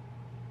light.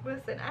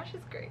 Listen, Ash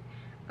is great.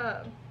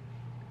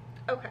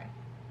 Okay.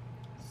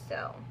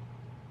 So.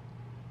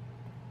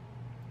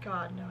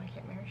 God, no, I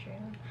can't marry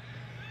Shaylin.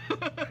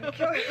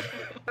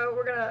 So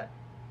we're gonna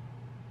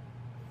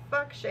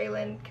fuck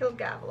Shaylin, kill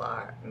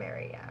Gavilar,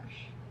 marry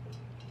Ash.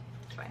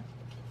 It's fine.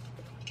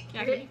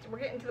 Yeah, We're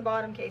getting to the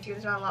bottom, Casey.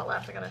 There's not a lot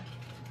left. I gotta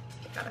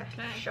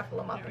Okay. shuffle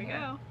them up There in we here.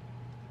 go.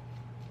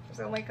 There's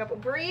only a couple.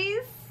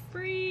 Breeze,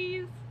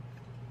 Breeze.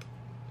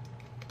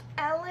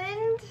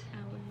 Elend.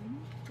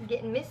 Ellen. I'm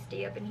getting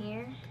misty up in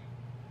here.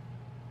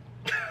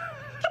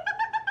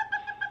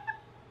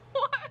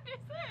 What is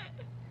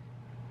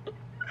it?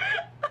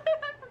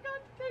 I forgot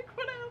to take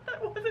one out. That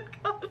wasn't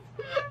Cosmere.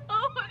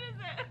 Oh, what is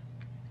it?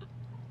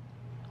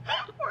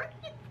 What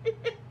is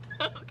it?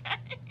 Okay.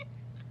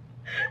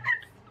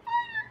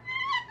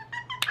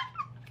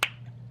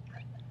 It's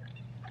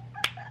Spider-Man.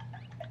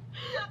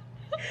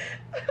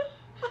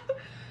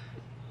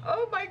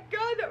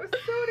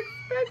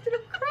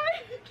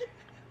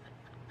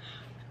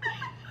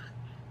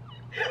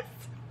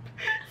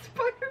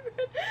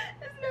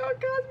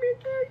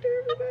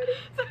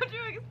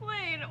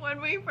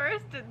 when we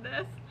first did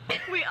this,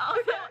 we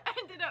also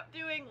ended up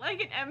doing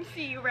like an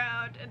MCU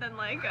round and then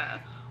like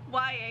a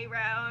YA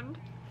round,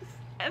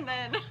 and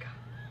then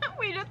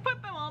we just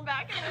put them all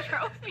back in the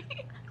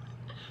trophy,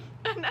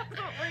 and that's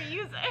what we're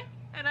using.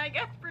 And I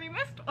guess Bree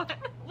missed one.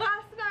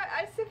 Last night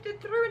I sifted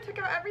through and took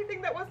out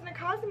everything that wasn't a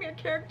Cosmere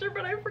character,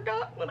 but I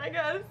forgot one, I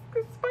guess,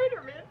 because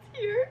Spider-Man's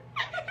here.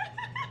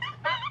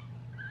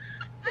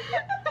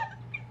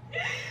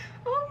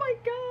 Oh my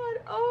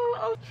god.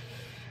 Oh.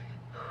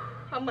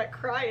 I'm like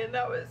crying.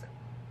 That was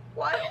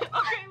wild.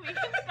 Okay, we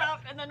can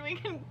stop and then we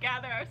can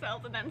gather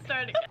ourselves and then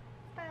start again.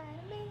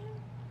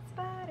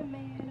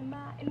 Spider-Man, am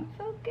I in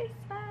focus?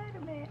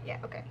 Spider-Man. Yeah,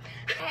 okay.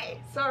 Hey,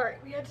 sorry,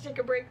 we had to take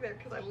a break there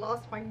because I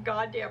lost my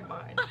goddamn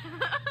mind.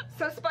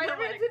 So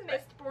Spider-Man's in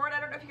Mistborn. I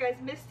don't know if you guys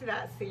missed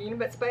that scene,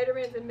 but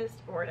Spider-Man's in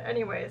Mistborn.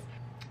 Anyways,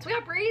 so we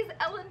got Breeze,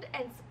 Ellen,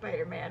 and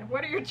Spider-Man.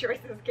 What are your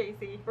choices,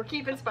 Casey? We're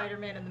keeping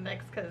Spider-Man in the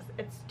mix because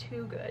it's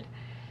too good.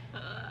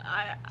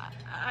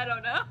 I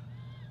don't know.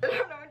 I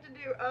don't know what to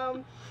do.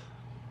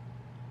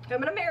 I'm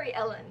gonna marry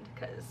Ellen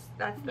because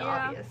that's the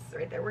obvious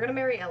right there. We're gonna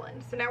marry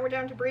Ellen. So now we're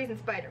down to Breeze and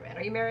Spider-Man.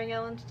 Are you marrying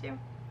Ellen too?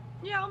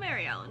 Yeah, I'll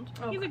marry Ellen.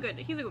 Okay.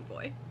 He's a good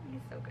boy.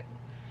 He's so good.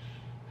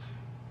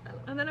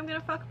 And then I'm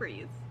gonna fuck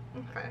Breeze.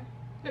 Okay.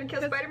 Gonna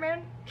kill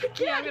Spider-Man?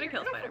 Yeah, I'm gonna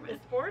kill Spider-Man.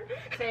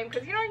 Same,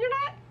 because you know you're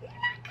not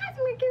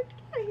Cosmere. Get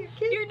out of here,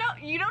 kid.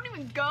 You don't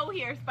even go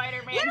here,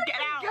 Spider-Man. You don't Get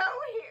even out. go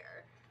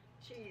here.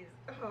 Jeez.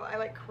 Oh, I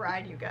like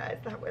cried, you guys.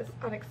 That was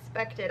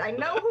unexpected. I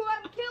know who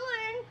I'm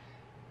killing.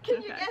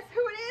 Can you guess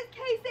who it is,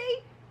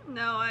 Casey?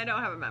 No, I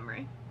don't have a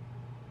memory.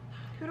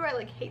 Who do I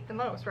like hate the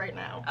most right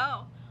now?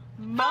 Oh,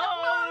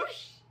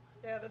 Mosh.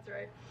 Yeah, that's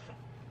right.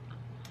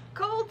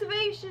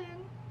 Cultivation.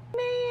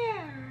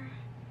 Mare.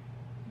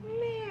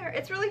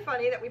 It's really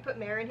funny that we put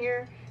Mare in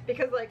here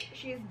because like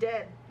she's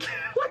dead.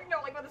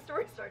 like when the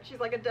story starts, she's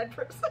like a dead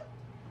person.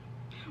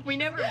 We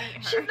never meet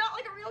her. She's not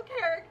like a real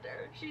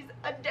character. She's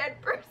a dead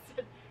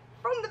person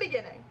from the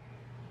beginning.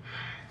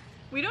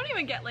 We don't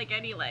even get like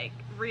any like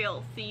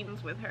real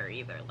scenes with her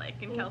either,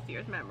 like in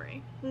Kelsier's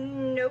memory.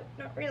 Nope,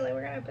 not really.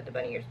 We're gonna put the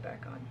bunny ears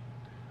back on.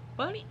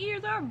 Bunny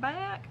ears are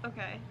back.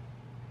 Okay.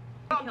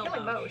 Oh, I'm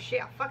killing Mosh.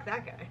 Yeah, fuck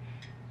that guy.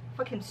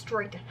 Fuck him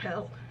straight to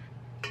hell.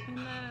 And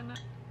then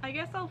I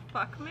guess I'll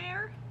fuck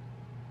Mare.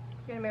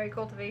 You gonna marry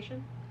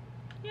Cultivation?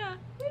 Yeah.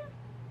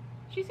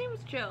 She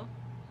seems chill.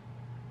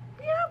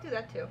 Yeah, I'll do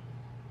that too.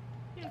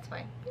 Yeah, that's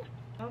fine. Yeah.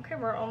 Okay,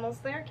 we're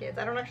almost there, kids.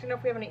 I don't actually know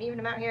if we have an even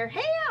amount here.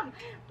 Ham!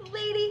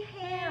 Lady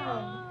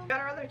Ham! We got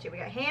our other two. We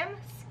got Ham,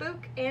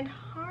 Spook, and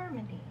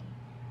Harmony.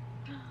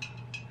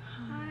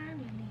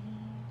 Harmony.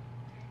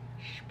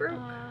 Spook.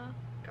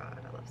 God,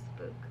 I love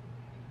Spook.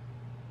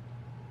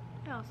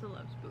 I also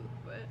love Spook,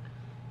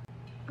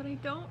 but I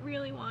don't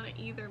really want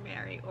to either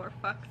marry or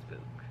fuck Spook.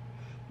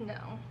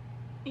 No.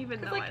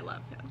 Even though like, I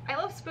love him. I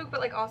love Spook,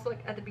 but like also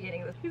like at the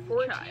beginning of this. He's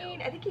 14. a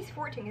child. I think he's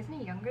 14. Isn't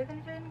he younger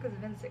than Vin? Because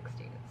Vin's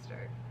 16 at the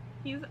start.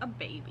 He's a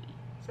baby.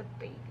 He's a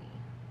baby.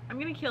 I'm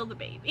gonna kill the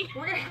baby.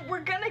 We're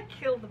gonna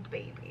kill the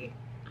baby.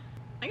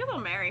 I guess I'll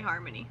marry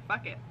Harmony.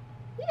 Fuck it.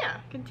 Yeah.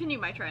 Continue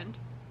my trend.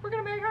 We're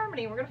gonna marry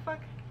Harmony. We're gonna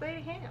fuck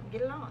Lady Ham.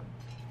 Get it on.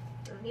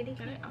 Lady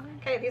Get it on.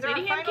 Okay, these are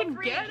Lady our Ham final can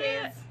three, get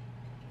kids.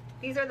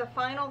 These are the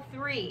final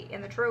three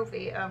in the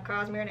trophy of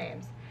Cosmere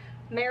names.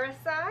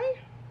 Marisai,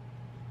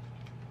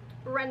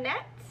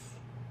 Renette,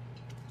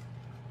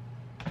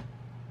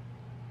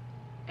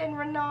 and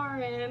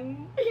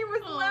Renarin. He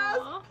was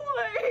last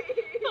place.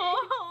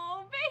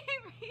 Oh,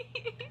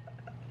 baby.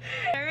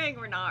 Marrying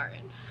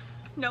Renarin.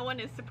 No one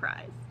is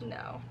surprised.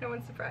 No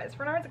one's surprised.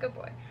 Renarin's a good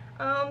boy.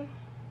 I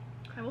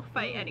will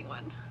fight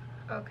anyone.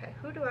 Okay,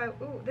 who do I...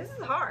 Ooh, this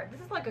is hard.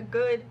 This is like a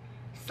good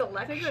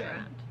selection. It's a good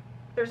round.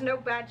 There's no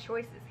bad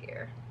choices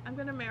here. I'm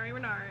gonna marry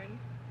Renarin,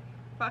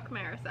 fuck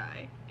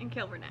Marisai, and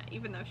kill Renette,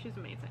 even though she's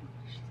amazing.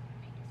 She's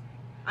amazing.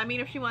 I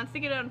mean, if she wants to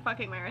get on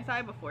fucking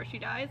Marisai before she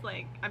dies,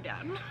 like, I'm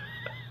down.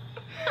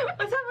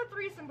 Let's have a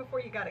threesome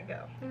before you gotta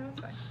go. Yeah, that's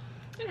fine.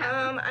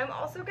 I'm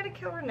also gonna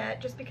kill Renette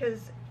just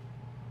because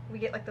we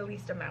get like the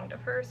least amount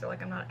of her, so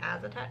like I'm not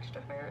as attached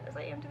to her as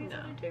I am to these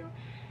other two.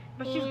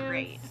 But she's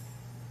great.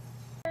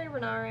 Marry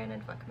Renarin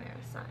and fuck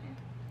Marisai.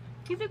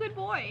 He's a good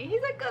boy.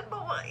 He's a good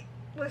boy.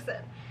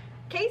 Listen,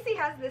 Casey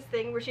has this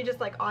thing where she just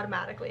like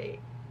automatically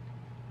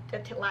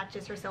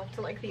latches herself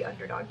to like the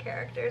underdog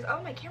characters.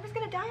 Oh, my camera's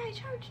gonna die. I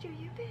charged you,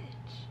 you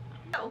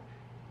bitch. So,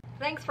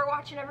 thanks for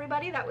watching,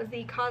 everybody. That was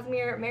the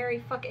Cosmere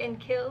Marry, Fuck, and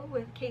Kill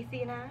with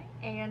Casey and I.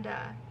 And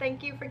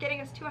thank you for getting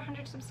us to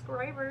 100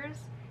 subscribers.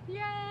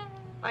 Yay!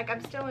 Like,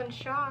 I'm still in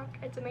shock.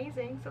 It's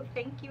amazing. So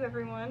thank you,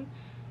 everyone.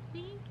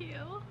 Thank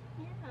you.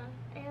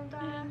 Yeah.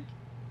 And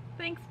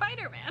thanks,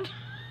 Spider-Man.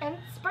 And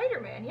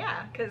Spider-Man,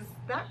 yeah, because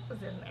that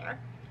was in there.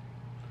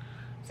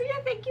 So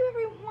yeah, thank you,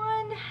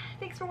 everyone.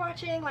 Thanks for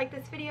watching. Like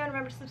this video and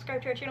remember to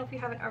subscribe to our channel if you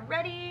haven't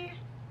already.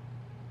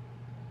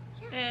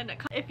 Yeah. And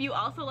if you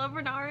also love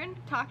Renarin,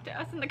 talk to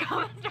us in the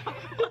comments down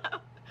below.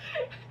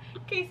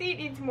 Casey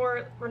needs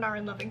more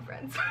Renarin loving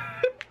friends.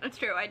 That's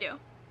true, I do.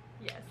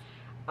 Yes.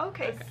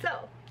 Okay,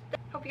 so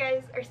hope you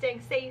guys are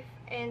staying safe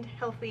and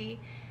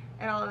healthy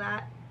and all of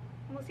that.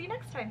 And we'll see you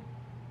next time.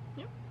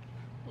 Yep.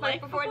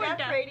 Life Before Death,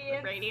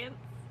 Radiance. Radiance.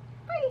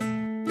 Bye.